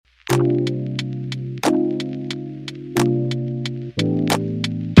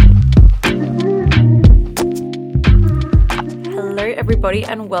everybody,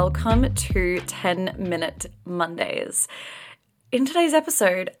 and welcome to 10 Minute Mondays. In today's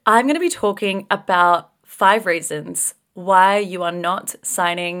episode, I'm going to be talking about 5 reasons why you are not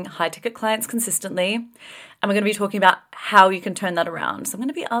signing high-ticket clients consistently, and we're going to be talking about how you can turn that around. So I'm going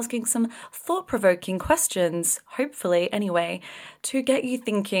to be asking some thought-provoking questions, hopefully anyway, to get you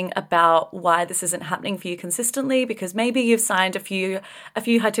thinking about why this isn't happening for you consistently, because maybe you've signed a few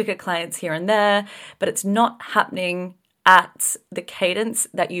high-ticket clients here and there, but it's not happening at the cadence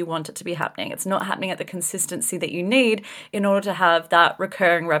that you want it to be happening. It's not happening at the consistency that you need in order to have that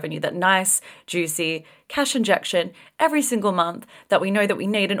recurring revenue, that nice, juicy cash injection every single month that we know that we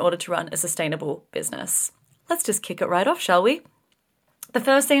need in order to run a sustainable business. Let's just kick it right off, shall we? The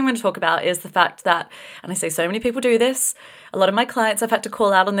first thing I'm going to talk about is the fact that, and I say so many people do this, a lot of my clients I've had to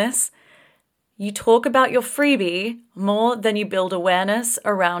call out on this, you talk about your freebie more than you build awareness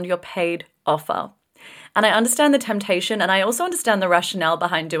around your paid offer. And I understand the temptation, and I also understand the rationale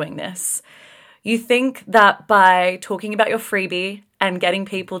behind doing this. You think that by talking about your freebie and getting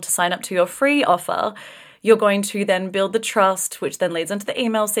people to sign up to your free offer, you're going to then build the trust, which then leads into the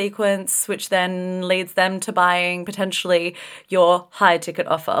email sequence, which then leads them to buying potentially your high ticket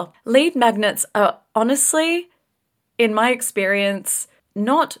offer. Lead magnets are honestly, in my experience,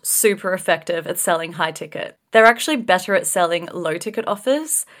 not super effective at selling high ticket. They're actually better at selling low ticket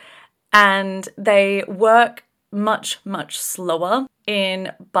offers. And they work much, much slower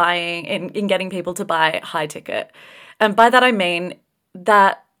in getting people to buy high ticket. And by that, I mean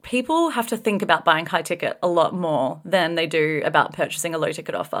that people have to think about buying high ticket a lot more than they do about purchasing a low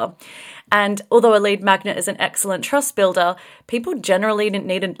ticket offer. And although a lead magnet is an excellent trust builder, people generally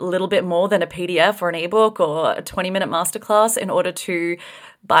need a little bit more than a PDF or an ebook or a 20-minute masterclass in order to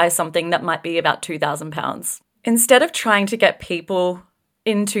buy something that might be about £2,000. Instead of trying to get people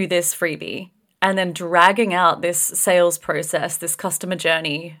into this freebie and then dragging out this sales process, this customer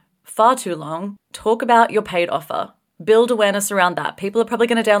journey far too long, talk about your paid offer. Build awareness around that. People are probably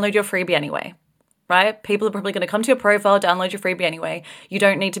going to download your freebie anyway, right? People are probably going to come to your profile, download your freebie anyway. You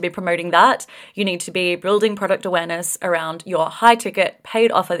don't need to be promoting that. You need to be building product awareness around your high ticket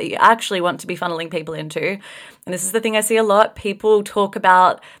paid offer that you actually want to be funneling people into. And this is the thing I see a lot. People talk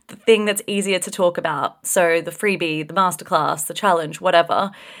about the thing that's easier to talk about. So the freebie, the masterclass, the challenge, whatever.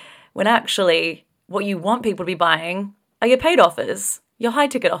 When actually what you want people to be buying are your paid offers, your high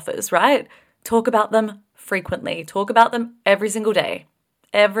ticket offers, right? Talk about them frequently. Talk about them every single day.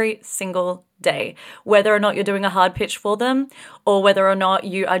 Every single day, whether or not you're doing a hard pitch for them or whether or not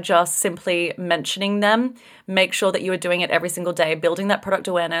you are just simply mentioning them, make sure that you are doing it every single day, building that product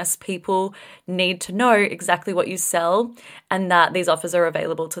awareness. People need to know exactly what you sell and that these offers are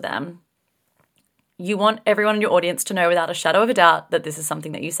available to them. You want everyone in your audience to know without a shadow of a doubt that this is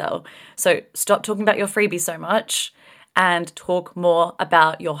something that you sell. So stop talking about your freebie so much and talk more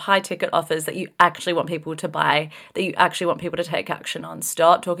about your high ticket offers that you actually want people to buy, that you actually want people to take action on.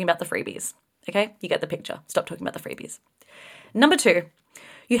 Stop talking about the freebies. Okay? You get the picture. Stop talking about the freebies. Number 2,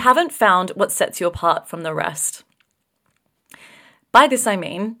 you haven't found what sets you apart from the rest. By this, I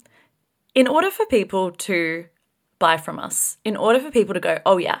mean, in order for people to buy from us, in order for people to go,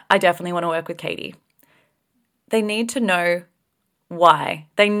 oh yeah, I definitely want to work with Katie, they need to know why.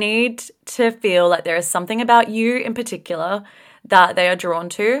 They need to feel like there is something about you in particular that they are drawn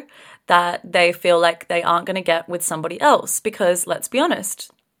to, that they feel like they aren't going to get with somebody else. Because let's be honest,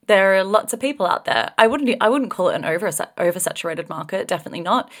 there are lots of people out there. I wouldn't call it an oversaturated market, definitely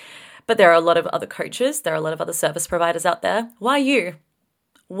not. But there are a lot of other coaches, there are a lot of other service providers out there. Why you?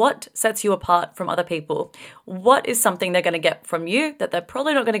 What sets you apart from other people? What is something they're going to get from you that they're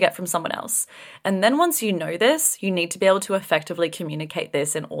probably not going to get from someone else? And then once you know this, you need to be able to effectively communicate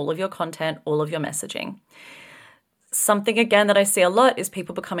this in all of your content, all of your messaging. Something, again, that I see a lot is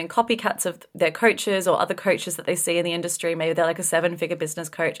people becoming copycats of their coaches or other coaches that they see in the industry. Maybe they're like a 7-figure business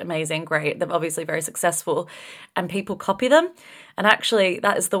coach, amazing, great. They're obviously very successful and people copy them. And actually,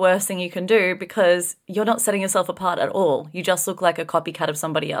 that is the worst thing you can do because you're not setting yourself apart at all. You just look like a copycat of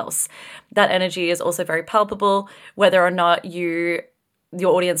somebody else. That energy is also very palpable, whether or not your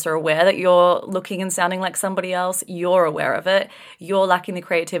audience are aware that you're looking and sounding like somebody else, you're aware of it, you're lacking the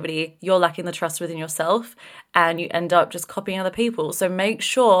creativity, you're lacking the trust within yourself, and you end up just copying other people. So make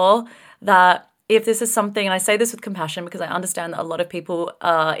sure that if this is something, and I say this with compassion because I understand that a lot of people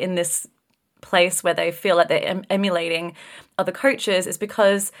are in this place where they feel like they're emulating other coaches, is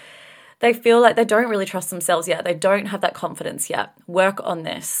because they feel like they don't really trust themselves yet. They don't have that confidence yet. Work on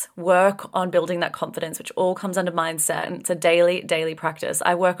this. Work on building that confidence, which all comes under mindset. And it's a daily practice.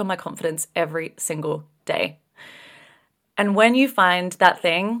 I work on my confidence every single day. And when you find that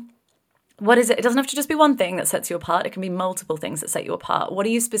thing What is it? It doesn't have to just be one thing that sets you apart. It can be multiple things that set you apart. What are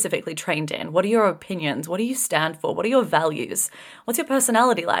you specifically trained in? What are your opinions? What do you stand for? What are your values? What's your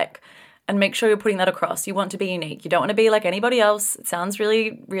personality like? And make sure you're putting that across. You want to be unique. You don't want to be like anybody else. It sounds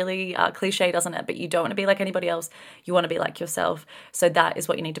really, really cliche, doesn't it? But you don't want to be like anybody else. You want to be like yourself. So that is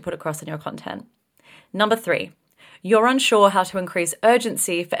what you need to put across in your content. Number 3. You're unsure how to increase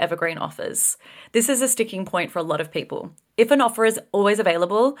urgency for evergreen offers. This is a sticking point for a lot of people. If an offer is always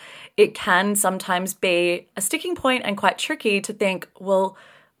available, it can sometimes be a sticking point and quite tricky to think, well,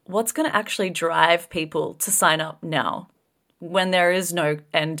 what's going to actually drive people to sign up now when there is no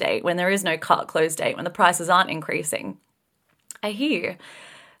end date, when there is no cart close date, when the prices aren't increasing? I hear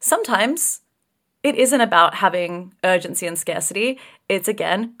sometimes it isn't about having urgency and scarcity. It's,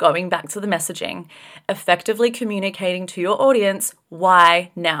 again, going back to the messaging, effectively communicating to your audience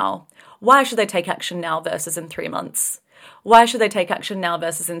why now. Why should they take action now versus in 3 months? Why should they take action now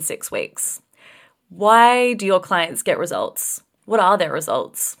versus in 6 weeks? Why do your clients get results? What are their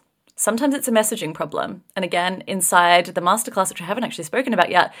results? Sometimes it's a messaging problem. And again, inside the masterclass, which I haven't actually spoken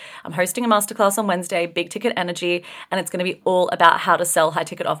about yet, I'm hosting a masterclass on Wednesday, Big Ticket Energy, and it's going to be all about how to sell high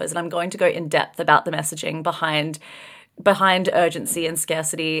ticket offers. And I'm going to go in depth about the messaging behind urgency and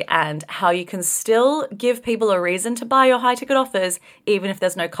scarcity and how you can still give people a reason to buy your high ticket offers even if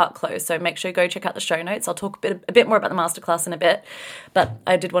there's no cut close. So make sure you go check out the show notes. I'll talk a bit more about the masterclass in a bit, but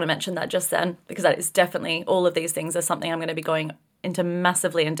I did want to mention that just then because that is definitely, all of these things are something I'm going to be going into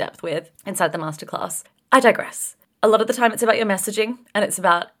massively in depth with inside the masterclass. I digress. A lot of the time it's about your messaging and it's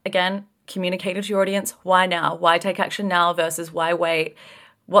about, again, communicating to your audience. Why now? Why take action now versus why wait?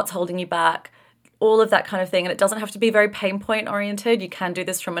 What's holding you back? All of that kind of thing. And it doesn't have to be very pain point oriented. You can do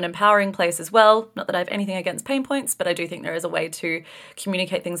this from an empowering place as well. Not that I have anything against pain points, but I do think there is a way to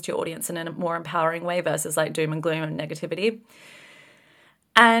communicate things to your audience in a more empowering way versus like doom and gloom and negativity.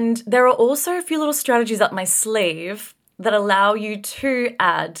 And there are also a few little strategies up my sleeve that allow you to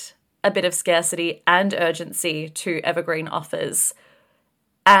add a bit of scarcity and urgency to evergreen offers.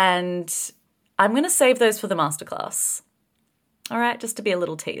 And I'm going to save those for the masterclass. All right, just to be a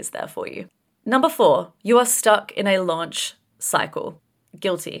little tease there for you. Number 4, you are stuck in a launch cycle.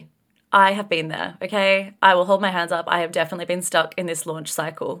 Guilty. I have been there, okay? I will hold my hands up. I have definitely been stuck in this launch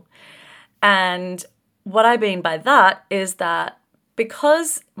cycle. And what I mean by that is that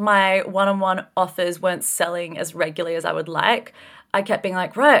because my one-on-one offers weren't selling as regularly as I would like, I kept being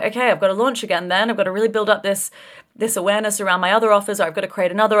like, right, okay, I've got to launch again then. I've got to really build up this awareness around my other offers, or I've got to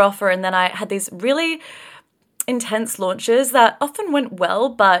create another offer. And then I had these really intense launches that often went well,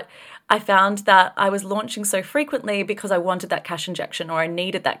 but I found that I was launching so frequently because I wanted that cash injection, or I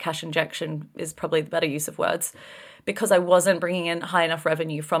needed that cash injection is probably the better use of words, because I wasn't bringing in high enough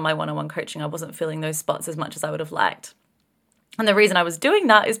revenue from my one-on-one coaching. I wasn't filling those spots as much as I would have liked. And the reason I was doing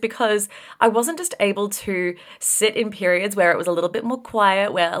that is because I wasn't just able to sit in periods where it was a little bit more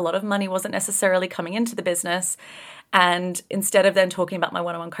quiet, where a lot of money wasn't necessarily coming into the business. And instead of then talking about my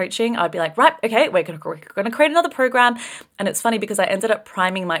one-on-one coaching, I'd be like, right, okay, we're going to create another program. And it's funny because I ended up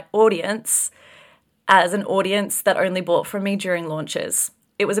priming my audience as an audience that only bought from me during launches.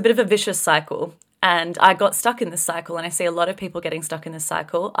 It was a bit of a vicious cycle. And I got stuck in this cycle, and I see a lot of people getting stuck in this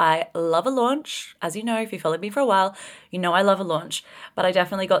cycle. I love a launch. As you know, if you followed me for a while, you know I love a launch. But I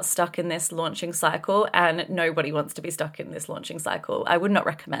definitely got stuck in this launching cycle, and nobody wants to be stuck in this launching cycle. I would not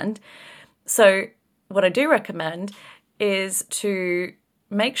recommend. So what I do recommend is to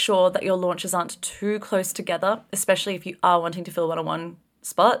make sure that your launches aren't too close together, especially if you are wanting to fill one-on-one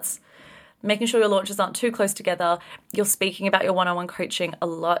spots. Making sure your launches aren't too close together. You're speaking about your one-on-one coaching a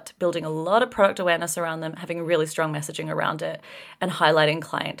lot, building a lot of product awareness around them, having really strong messaging around it, and highlighting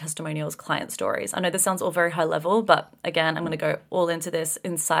client testimonials, client stories. I know this sounds all very high level, but again, I'm going to go all into this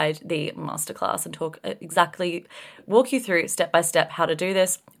inside the masterclass and walk you through step by step how to do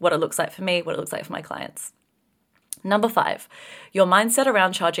this, what it looks like for me, what it looks like for my clients. Number 5, your mindset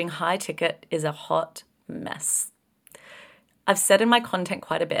around charging high ticket is a hot mess. I've said in my content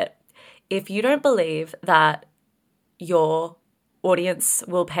quite a bit, if you don't believe that your audience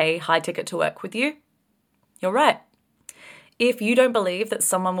will pay high ticket to work with you, you're right. If you don't believe that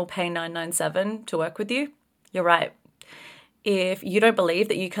someone will pay $997 to work with you, you're right. If you don't believe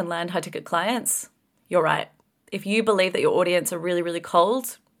that you can land high ticket clients, you're right. If you believe that your audience are really, really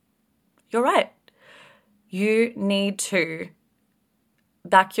cold, you're right. You need to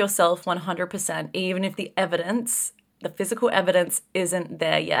back yourself 100%, even if the physical evidence isn't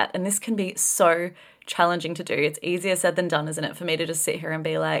there yet. And this can be so challenging to do. It's easier said than done, isn't it? For me to just sit here and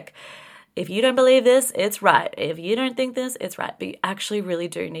be like, if you don't believe this, it's right. If you don't think this, it's right. But you actually really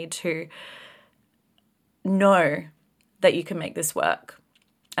do need to know that you can make this work.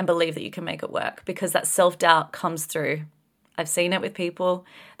 and believe that you can make it work, because that self-doubt comes through. I've seen it with people,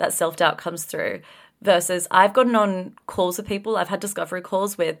 that self-doubt comes through. Versus I've gotten on calls with people, I've had discovery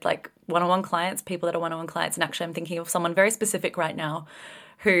calls with like one-on-one clients, people that are one-on-one clients, and actually I'm thinking of someone very specific right now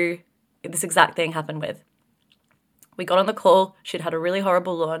who this exact thing happened with. We got on the call, she'd had a really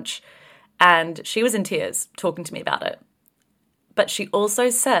horrible launch, and she was in tears talking to me about it. But she also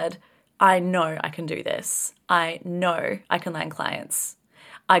said, I know I can do this. I know I can land clients.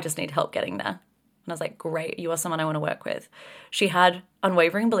 I just need help getting there. And I was like, great, you are someone I want to work with. She had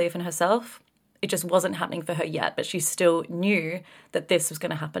unwavering belief in herself. It just wasn't happening for her yet, but she still knew that this was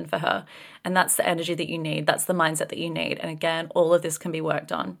going to happen for her. And that's the energy that you need. That's the mindset that you need. And again, all of this can be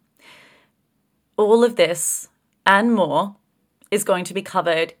worked on. All of this and more is going to be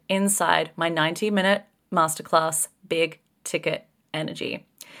covered inside my 90-minute masterclass, Big Ticket Energy.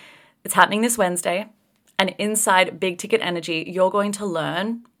 It's happening this Wednesday. And inside Big Ticket Energy, you're going to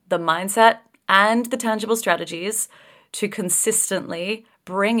learn the mindset and the tangible strategies to consistently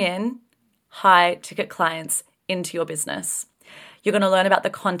bring in high ticket clients into your business. You're going to learn about the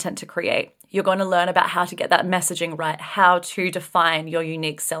content to create. You're going to learn about how to get that messaging right, how to define your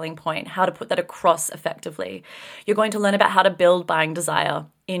unique selling point, how to put that across effectively. You're going to learn about how to build buying desire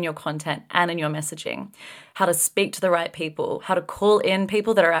in your content and in your messaging, how to speak to the right people, how to call in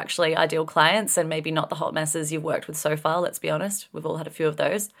people that are actually ideal clients and maybe not the hot messes you've worked with so far. Let's be honest, we've all had a few of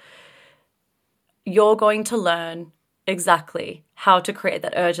those. You're going to learn exactly how to create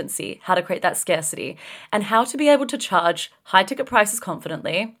that urgency, how to create that scarcity, and how to be able to charge high ticket prices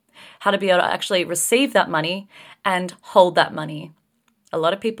confidently, how to be able to actually receive that money and hold that money. A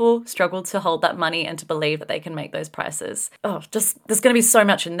lot of people struggle to hold that money and to believe that they can make those prices. There's going to be so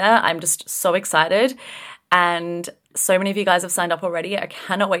much in there. I'm just so excited. And so many of you guys have signed up already. I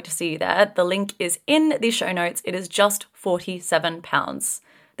cannot wait to see you there. The link is in the show notes. It is just £47.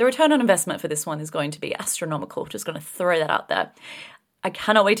 The return on investment for this one is going to be astronomical. Just going to throw that out there. I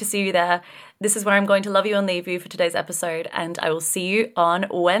cannot wait to see you there. This is where I'm going to love you and leave you for today's episode. And I will see you on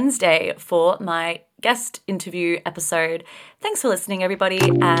Wednesday for my guest interview episode. Thanks for listening, everybody.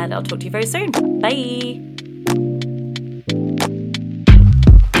 And I'll talk to you very soon. Bye.